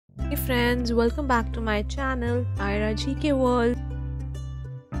Hey friends, welcome back to my channel ayragkworld.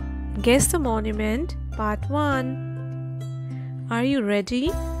 Guess the monument part 1. Are you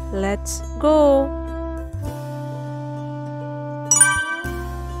ready? Let's go.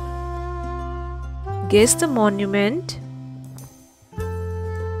 Guess the monument.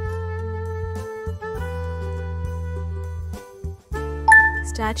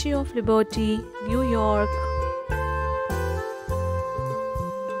 Statue of Liberty, New York.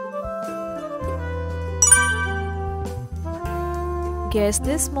 Guess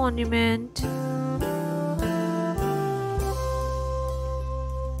this monument.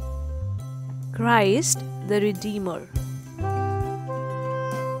 Christ the Redeemer.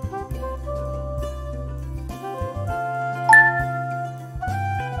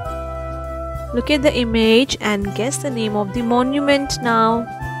 Look at the image and guess the name of the monument now.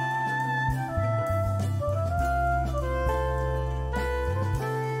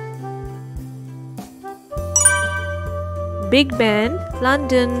 Big Ben,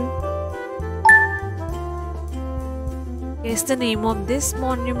 London. Guess the name of this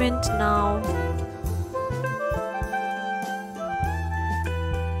monument now.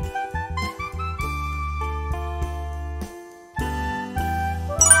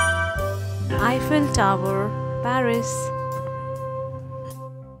 Eiffel Tower, Paris.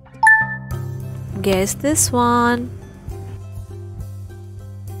 Guess this one.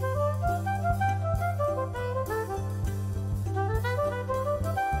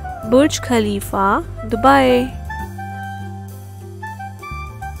 Burj Khalifa, Dubai.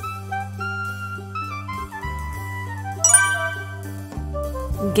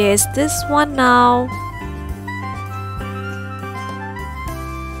 Guess this one now.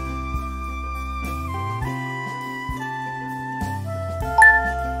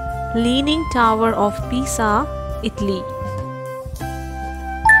 Leaning Tower of Pisa, Italy.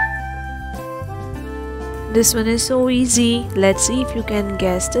 This one is so easy. Let's see if you can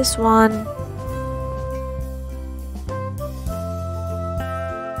guess this one.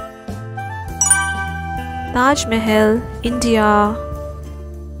 Taj Mahal, India.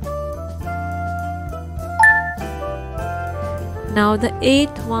 Now the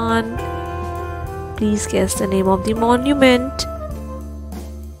 8th one. Please guess the name of the monument.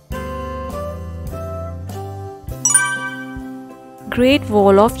 Great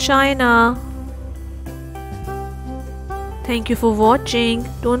Wall of China. Thank you for watching.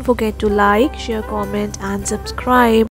 Don't forget to like, share, comment and subscribe.